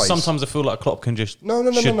Klopp because sometimes I feel like Klopp can just... No.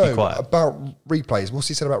 Be quiet. About replays. What's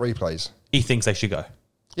he said about replays? He thinks they should go.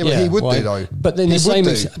 Yeah, but he would do though. But then he's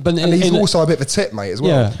also a bit of a tip, mate, as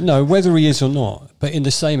well. Yeah, no, whether he is or not. But in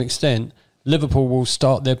the same extent, Liverpool will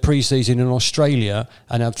start their pre-season in Australia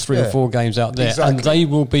and have 3 or 4 games out there, and they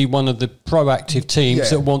will be one of the proactive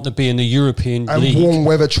teams that want to be in the European League. And warm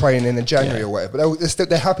weather training in January or whatever. But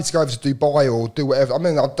they're happy to go over to Dubai or do whatever. I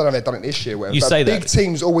mean, I don't know if they've done it this year. Whatever, you say big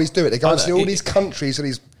teams always do it. They go to all these countries and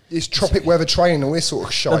these tropic weather training, all this sort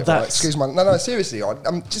of shite. Right? Excuse me. No, seriously.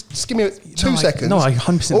 Just give me 2 seconds. No, I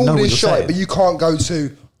 100% know what you're saying. But you can't go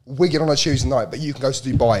to Wigan on a Tuesday night, but you can go to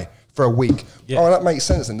Dubai for a week. Yeah. Oh, that makes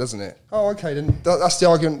sense then, doesn't it? Oh, okay, then that's the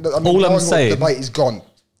argument. All I'm saying, the debate is gone.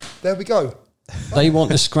 There we go. They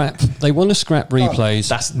want to scrap replays.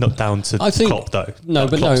 That's not down to Klopp, though. No,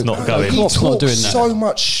 but Klopp's not going. Klopp's not doing that. So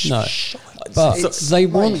much. No, but they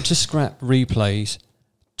want to scrap replays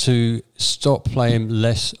to stop playing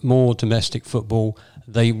more domestic football.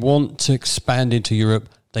 They want to expand into Europe.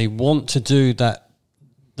 They want to do that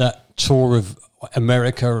tour of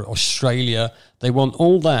America, Australia. They want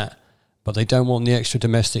all that, but they don't want the extra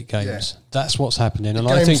domestic games. Yeah. That's what's happening. And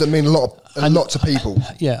games I think that mean a lot to people.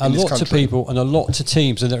 Yeah, a lot to people and a lot to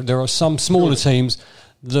teams. And there are some smaller teams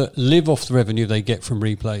that live off the revenue they get from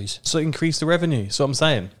replays. So increase the revenue. That's what I'm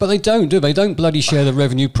saying. But they don't, do they? They don't bloody share the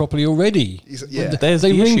revenue properly already. Yeah. There's the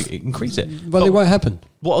issue. Increase it. Well, it won't happen.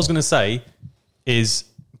 What I was going to say is,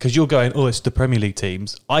 because you're going, it's the Premier League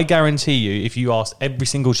teams. I guarantee you, if you ask every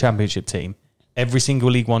single Championship team, every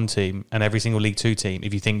single League One team, and every single League Two team,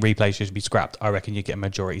 if you think replays should be scrapped, I reckon you get a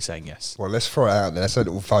majority saying yes. Well, let's throw it out there. Let's have a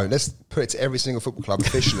little phone. Let's put it to every single football club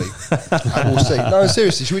officially, and we'll see. No,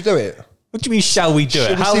 seriously, should we do it? What do you mean, shall we do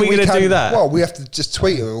it? How are we going to do that? Well, we have to just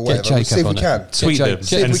tweet it or whatever. We'll see if we can. Tweet them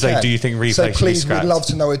and say, do you think replay should be scrapped? Please, we'd love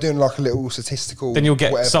to know. We're doing like a little statistical... Then you'll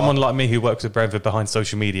get someone like me who works with Brentford behind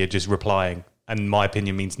social media just replying, and my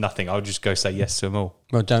opinion means nothing. I'll just go say yes to them all.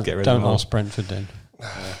 Well, don't ask Brentford then.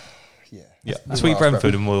 Yeah, tweet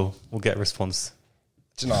Brentford and we'll get a response.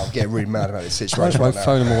 Do you know, I'm getting really mad about this situation right now.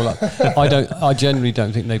 Phone them all up. I generally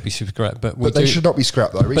don't think they'd be scrapped, but they should not be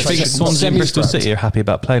scrapped though. But Swansea and Bristol City are happy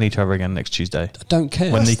about playing each other again next Tuesday. I don't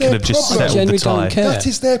care. When they could have just settled the tie. That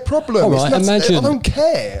is their problem. All right, imagine. I don't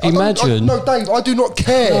care. No, Dave, I do not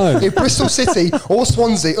care. No. If Bristol City or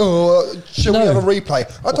Swansea, should we have a replay?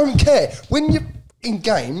 I don't care. When you're in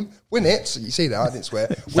game, win it. So you see that, I didn't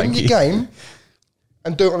swear. Win your game.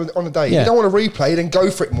 and do it on a day. If you don't want to replay, then go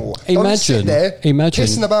for it more. Don't sit there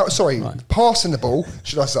pissing about, passing the ball,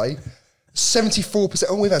 should I say, 74%.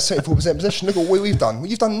 Oh, we've had 74% possession. Look at what we've done.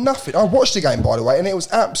 You've done nothing. I watched the game, by the way, and it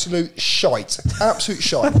was absolute shite. Absolute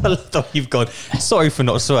shite. I thought you've gone, sorry for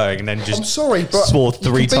not swearing, and then just I'm sorry, but swore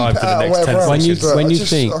 3 times in the next 10 seconds. When you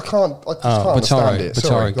think... I can't understand it.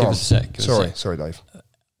 Sorry, give us a sec. Sorry, Dave.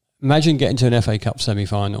 Imagine getting to an FA Cup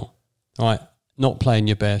semi-final, right? Not playing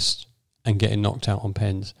your best and getting knocked out on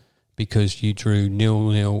pens because you drew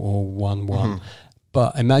 0-0 or 1-1.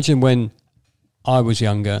 But imagine when I was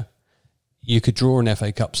younger, you could draw an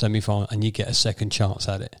FA Cup semi-final and you get a second chance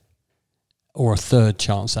at it or a third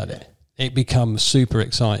chance at it. It becomes super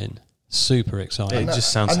exciting. It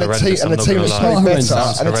just sounds and horrendous. And the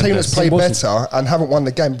team that's played better and haven't won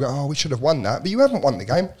the game, go, we should have won that. But you haven't won the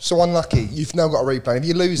game. So unlucky. You've now got a replay. If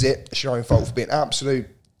you lose it, it's your own fault for being an absolute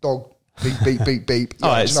dog. Beep.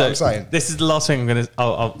 All right, do you know what I'm saying? This is the last thing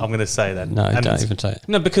I'm gonna say then. No, don't even say it.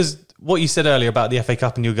 No, because what you said earlier about the FA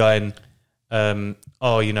Cup and you're going,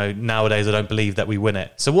 nowadays I don't believe that we win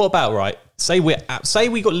it. So what about, right, say we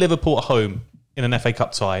got Liverpool at home in an FA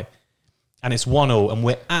Cup tie and it's 1-1 and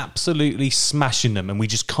we're absolutely smashing them and we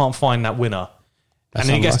just can't find that winner. And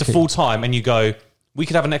then it gets to full time and you go, we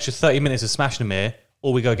could have an extra 30 minutes of smashing them here,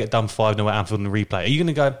 or we go get done 5-0 at Anfield in the replay. Are you going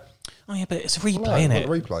to go, oh yeah, but it's a replay, isn't it?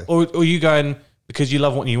 Replay. Or are you going, because you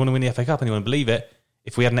love what you want to win the FA Cup and you want to believe it,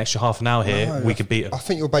 if we had an extra half an hour here, we could beat them. I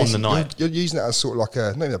think you're basically on the night. You're using it as sort of like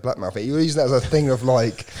not even a blackmail thing. You're using it as a thing of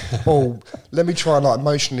like, let me try and like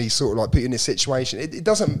emotionally sort of like put you in this situation. It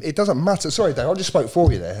doesn't matter. Sorry, Dave, I just spoke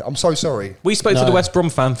for you there. I'm so sorry. We spoke to the West Brom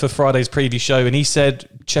fan for Friday's preview show, and he said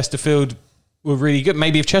Chesterfield were really good.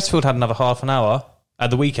 Maybe if Chesterfield had another half an hour at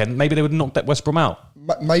the weekend, maybe they would have knocked that West Brom out.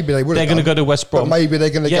 Maybe they would. They're going to go to West Brom. But maybe they're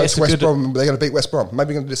going to go to West Brom. They're going to beat West Brom.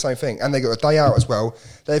 Maybe they're going to do the same thing. And they got a day out as well.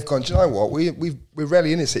 They've gone, do you know what? We're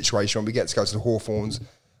rarely in this situation when we get to go to the Hawthorns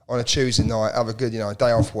on a Tuesday night, have a good,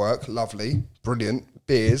 day off work. Lovely, brilliant,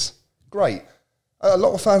 beers, great. A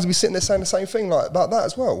lot of fans will be sitting there saying the same thing about that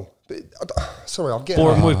as well. But sorry, I'm getting...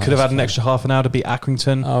 Boreham Wood could have had an extra half an hour to beat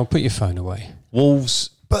Accrington. Oh, put your phone away. Wolves.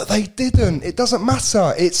 But they didn't. It doesn't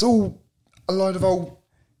matter. It's all a load of old...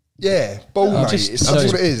 Yeah, ball, mate. That's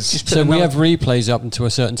what it is. So we have replays up until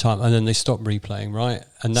a certain time, and then they stop replaying, right?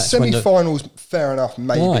 And that's semi-finals, fair enough,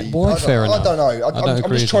 maybe. Why fair enough? I don't know.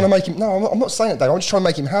 I'm just trying to make him... No, I'm not saying it, Dave. I'm just trying to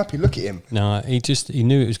make him happy. Look at him. No, he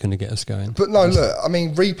knew it was going to get us going. But no, look, I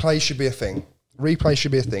mean, replay should be a thing.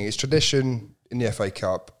 It's tradition in the FA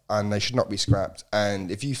Cup, and they should not be scrapped.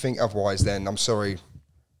 And if you think otherwise, then I'm sorry...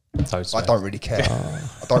 I don't really care.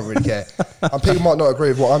 I don't really care. And people might not agree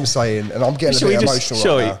with what I'm saying, and I'm getting a bit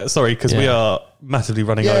emotional right now. Sorry, because we are massively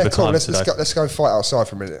running over time today. Let's go fight outside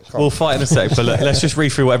for a minute. We'll fight in a sec, but look, let's just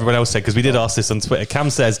read through what everyone else said, because we did ask this on Twitter. Cam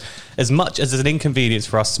says, as much as it's an inconvenience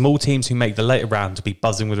for us small teams who make the later round to be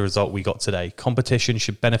buzzing with the result we got today, competition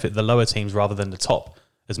should benefit the lower teams rather than the top,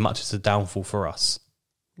 as much as a downfall for us.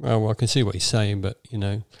 Well, I can see what he's saying, but,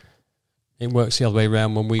 it works the other way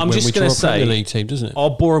around when we draw a Premier League team, doesn't it? Are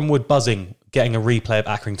Boreham Wood buzzing getting a replay of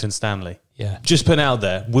Accrington Stanley? Yeah. Just putting it out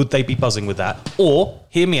there, would they be buzzing with that? Or,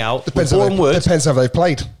 hear me out, depends how they've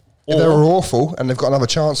played. If they were awful and they've got another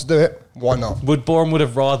chance to do it, why not? Would Boreham Wood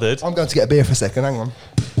have rathered... I'm going to get a beer for a second, hang on.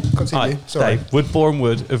 Continue, sorry. Dave, would Boreham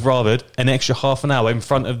Wood have rathered an extra half an hour in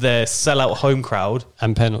front of their sellout home crowd...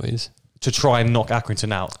 And penalties. ...to try and knock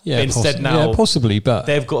Accrington out? Yeah, instead now... Yeah, possibly, but...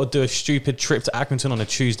 They've got to do a stupid trip to Accrington on a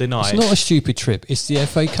Tuesday night. It's not a stupid trip, it's the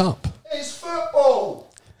FA Cup. It's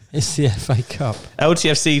football! It's the FA Cup.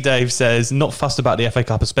 LTFC Dave says, not fussed about the FA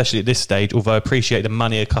Cup, especially at this stage, although I appreciate the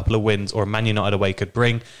money a couple of wins or a Man United away could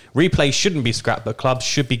bring. Replay shouldn't be scrapped, but clubs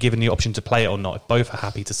should be given the option to play it or not. If both are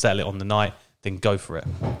happy to settle it on the night, then go for it.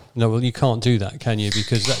 No, well, you can't do that, can you?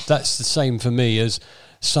 Because that's the same for me as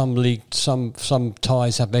some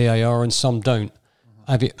ties have VAR and some don't.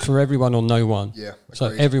 Have it for everyone or no one. Yeah, agreed. So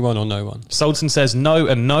everyone or no one. Sultan says no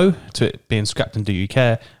and no to it being scrapped, and do you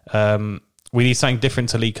care? We need something different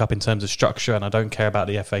to League Cup in terms of structure, and I don't care about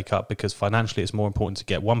the FA Cup because financially it's more important to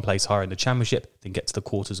get one place higher in the Championship than get to the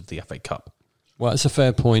quarters of the FA Cup. Well, it's a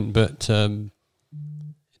fair point, but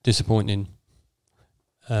disappointing.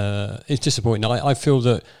 It's disappointing. I feel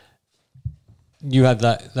that you had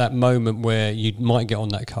that moment where you might get on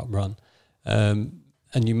that cup run, and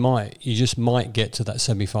you just might get to that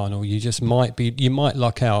semi-final. You might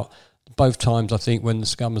luck out. Both times, I think, when the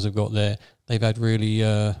Scummers have got there, they've had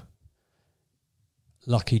really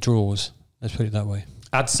lucky draws. Let's put it that way.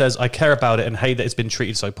 Ad says, I care about it and hate that it's been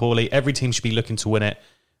treated so poorly. Every team should be looking to win it.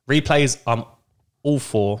 Replays, I'm all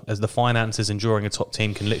for, as the finances and drawing a top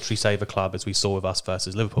team can literally save a club, as we saw with us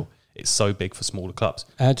versus Liverpool. it's so big for smaller clubs.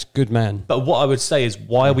 Ad's good man. But what I would say is,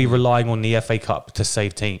 why are we relying on the FA Cup to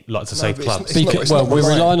save save clubs? We're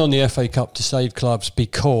relying on the FA Cup to save clubs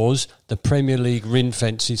because the Premier League ring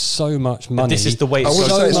fences so much money. But this is the way. I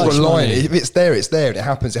wouldn't say it's much reliant. money. If it's there, it's there. And it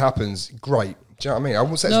happens. Great. Do you know what I mean? I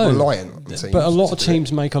wouldn't say it's reliant on teams. But a lot of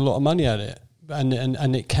teams make a lot of money at it,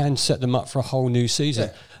 and it can set them up for a whole new season.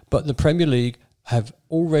 Yeah. But the Premier League have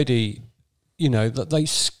already, that they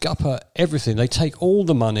scupper everything. They take all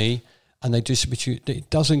the money and they distribute. It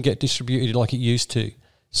doesn't get distributed like it used to.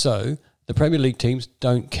 So the Premier League teams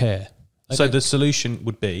don't care. So the solution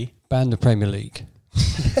would be ban the Premier League.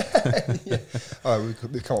 Yeah. Oh,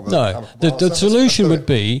 we come up with the solution would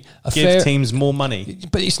be give teams more money.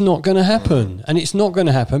 But it's not going to happen. And it's not going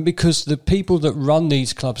to happen because the people that run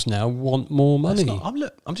these clubs now want more money.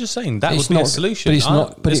 I'm just saying that would be a solution. But it's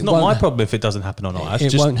not. But it's not my problem if it doesn't happen or not.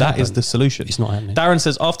 That is the solution. It's not happening. Darren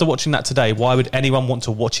says, after watching that today, why would anyone want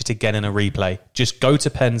to watch it again in a replay? Just go to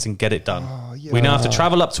Pens and get it done. We now have to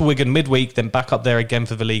travel up to Wigan midweek, then back up there again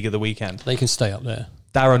for the league of the weekend. They can stay up there.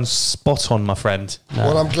 Darren, spot on, my friend. No.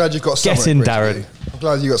 Well, I'm glad you've got someone. Get in, Darren. I'm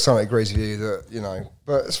glad you got someone that agrees with you that,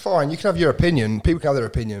 but it's fine. You can have your opinion. People can have their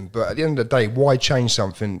opinion. But at the end of the day, why change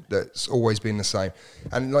something that's always been the same?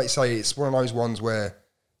 And like you say, it's one of those ones where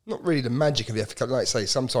not really the magic of the FA Cup. Like you say,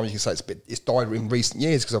 sometimes you can say it's died in recent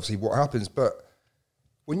years because obviously what happens. But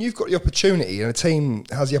when you've got the opportunity and a team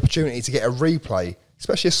has the opportunity to get a replay,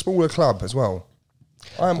 especially a smaller club as well,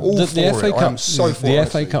 I am all for it. I am so for it. The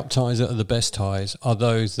FA Cup ties that are the best ties are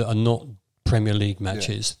those that are not Premier League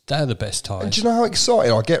matches. Yeah. They're the best ties. And do you know how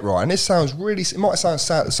excited I get, right? And this sounds really, it might sound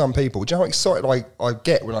sad to some people. Do you know how excited I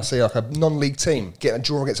get when I see like a non-league team getting a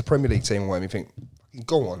draw against a Premier League team or whatever? You think,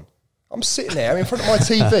 go on. I'm sitting there, I'm in front of my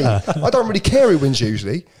TV. I don't really care who wins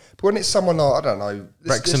usually. But when it's someone like, I don't know.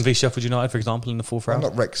 Wrexham v Sheffield United, for example, in the fourth round.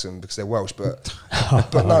 Not Wrexham because they're Welsh, but no,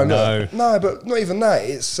 but not even that.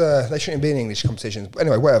 It's they shouldn't be in English competitions. But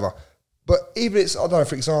anyway, whatever. But even it's, I don't know,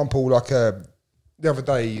 for example, like the other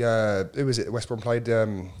day, who was it? West Brom played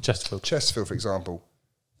Chesterfield, for example.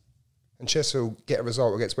 And Chesterfield get a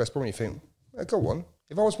result against West Brom and you think, go on.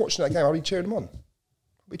 If I was watching that game, I'd be cheering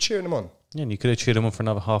them on. Yeah, and you could have cheered them on for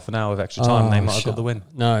another half an hour of extra time and they might have got the win.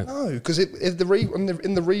 No, because if in the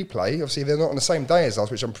replay, obviously if they're not on the same day as us,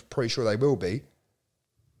 which I'm pretty sure they will be,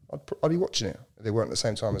 I'd be watching it if they weren't at the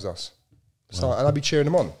same time as us. So, and I'd be cheering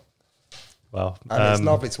them on. Well, and it's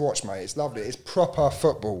lovely to watch, mate. It's lovely. It's proper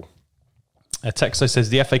football. Texo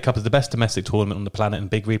says the FA Cup is the best domestic tournament on the planet and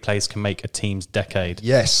big replays can make a team's decade.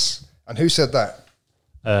 Yes. And who said that?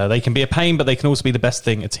 They can be a pain, but they can also be the best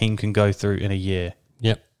thing a team can go through in a year.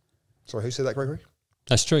 Yep. Sorry, who said that, Gregory?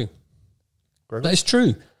 That's true. Gregory? That is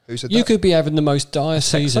true. Who said that? You could be having the most dire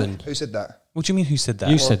season. Who said that? What do you mean who said that?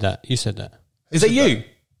 You said that. Is it you?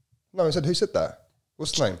 No, I said who said that?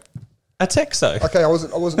 What's the name? A Texo. Okay, I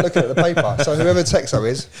wasn't looking at the paper. So whoever Texo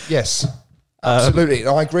is, yes. Absolutely.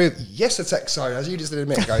 I agree with yes, a Texo, as you just did a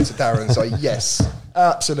minute ago to Darren. So yes.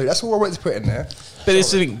 Absolutely. That's all I wanted to put in there. But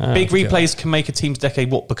it's big replays can make a team's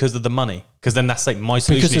decade. What? Because of the money? Because then that's like my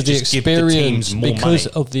solution is just give the teams more money. Because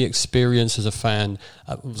of the experience as a fan,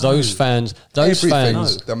 those fans that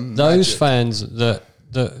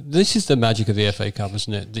this is the magic of the FA Cup,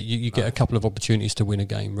 isn't it? That you get a couple of opportunities to win a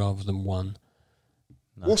game rather than one.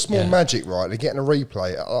 What's more magic, right? They're getting a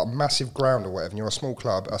replay at a massive ground or whatever, and you're a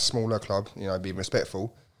smaller club, being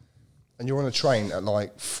respectful, and you're on a train at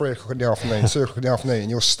like 3 o'clock in the afternoon, 2 o'clock in the afternoon,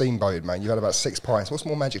 and you're steamboated, man. You've had about 6 pints. What's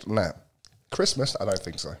more magic than that? Christmas? I don't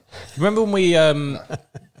think so. Remember when we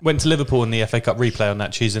went to Liverpool in the FA Cup replay on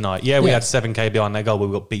that Tuesday night? Yeah, we had 7k behind their goal, but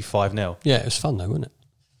we got beat 5-0. Yeah, it was fun though, wasn't it?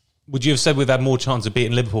 Would you have said we've had more chance of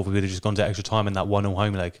beating Liverpool if we would have just gone to extra time in that 1-0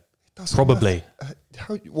 home leg? Probably.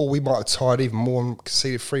 Well, we might have tied even more and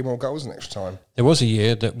conceded 3 more goals in extra time. There was a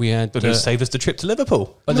year that we had... But it saved us the trip to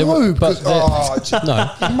Liverpool. But it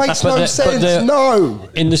makes no sense. No.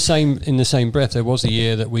 In the same breath, there was a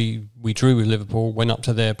year that we drew with Liverpool, went up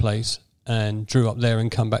to their place and drew up there and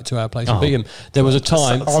come back to our place and beat them. There was a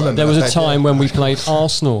time. When we played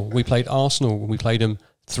Arsenal. We played them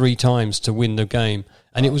 3 times to win the game,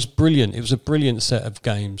 and it was brilliant. It was a brilliant set of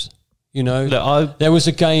games. Look, there was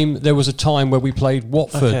a time where we played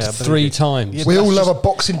Watford 3 times. Yeah, we all love a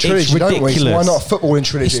boxing trilogy, don't we? So why not a footballing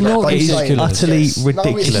trilogy? It's not ridiculous. Utterly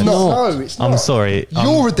ridiculous. No, it's not. I'm sorry.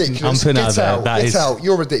 You're ridiculous. I'm putting out there. Get out.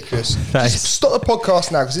 You're ridiculous. Stop the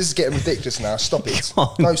podcast now because this is getting ridiculous now. Stop it.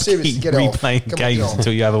 No, seriously, get off. Replaying games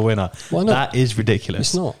until you have a winner. Why not? That is ridiculous.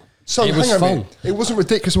 It's not. So it was fun. It wasn't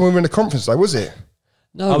ridiculous when we were in the conference, though, was it?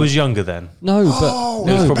 No, I was younger then. No, but Oh,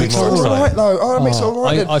 It was probably makes more it all exciting. right though. Oh, it makes it all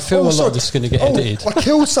right. I then. feel a lot of sorry. this is going to get edited. I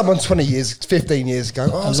killed someone 20 years, 15 years ago.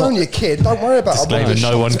 Oh, I was only a kid. Don't worry about it. Disclaimer,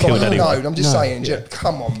 no one killed anyone. No, I'm just saying,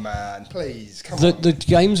 come on, man. Please, come on. The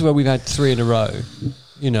games where we've had 3 in a row,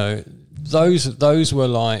 you know, those were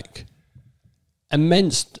like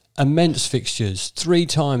immense fixtures. 3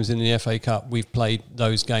 times in the FA Cup we've played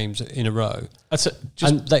those games in a row.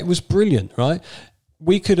 And that was brilliant, right?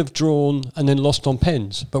 We could have drawn and then lost on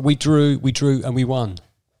pens, but we drew and we won.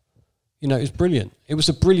 You know, it was brilliant. It was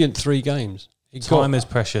a brilliant 3 games. Time is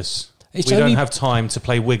precious. We only- don't have time to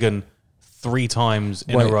play Wigan 3 times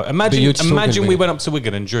in a row. but you're just Imagine talking we Wigan. went up to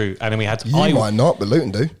Wigan and drew, and then we had. You might not, but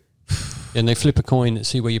Luton do. And they flip a coin and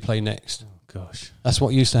see where you play next. Gosh. That's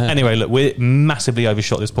what used to happen. Anyway, look, we're massively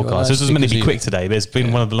overshot this podcast. that's This was meant to be because quick today, but it's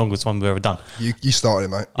been one of the longest ones we've ever done. You started it,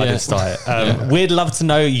 mate. I did start it. We'd love to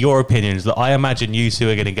know your opinions. Look, I imagine you two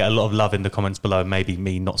are going to get a lot of love in the comments below, maybe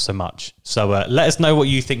me not so much. So let us know what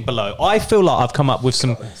you think below. I feel like I've come up with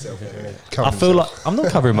some... I feel like... I'm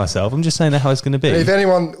not covering myself. I'm just saying how it's going to be. If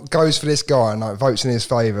anyone goes for this guy and like, votes in his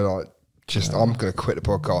favour, like, I'm going to quit the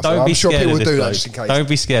podcast. Don't I'm be sure scared people of this, do that bloke. just in case. Don't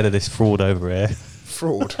be scared of this fraud over here.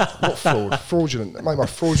 Fraud? What fraud? Fraudulent. Mate, my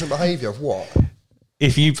fraudulent behaviour of what?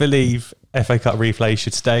 If you believe FA Cup replay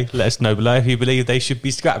should stay, let us know below. If you believe they should be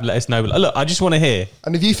scrapped, let us know below. Look, I just want to hear.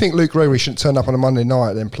 And if you think Luke Gregory shouldn't turn up on a Monday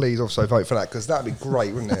night, then please also vote for that, because that'd be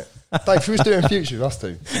great, wouldn't it? Dave, if we was doing in future with us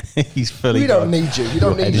two. He's fully We don't gone. need you. We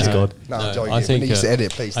don't need you. God. No, I'm joking. I think we need you to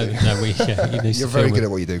edit, please do. you need You're to very film good it. at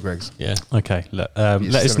what you do, Gregs. Yeah. Okay, look,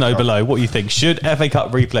 let us know below what you think. Should FA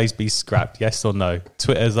Cup replays be scrapped? Yes or no?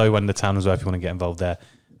 Twitter's when the town as well if you want to get involved there.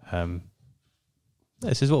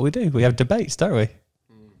 This is what we do. We have debates, don't we?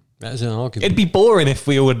 That is an argument. It'd be boring if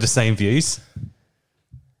we all had the same views.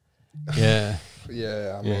 Yeah.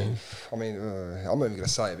 Yeah, I'm not even going to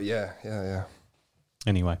say it, but yeah.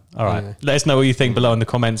 Anyway, all right. Yeah. Let us know what you think below in the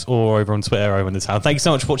comments or over on Twitter, over in the town. Thank you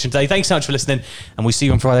so much for watching today. Thanks so much for listening. And we'll see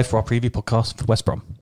you on Friday for our preview podcast for West Brom.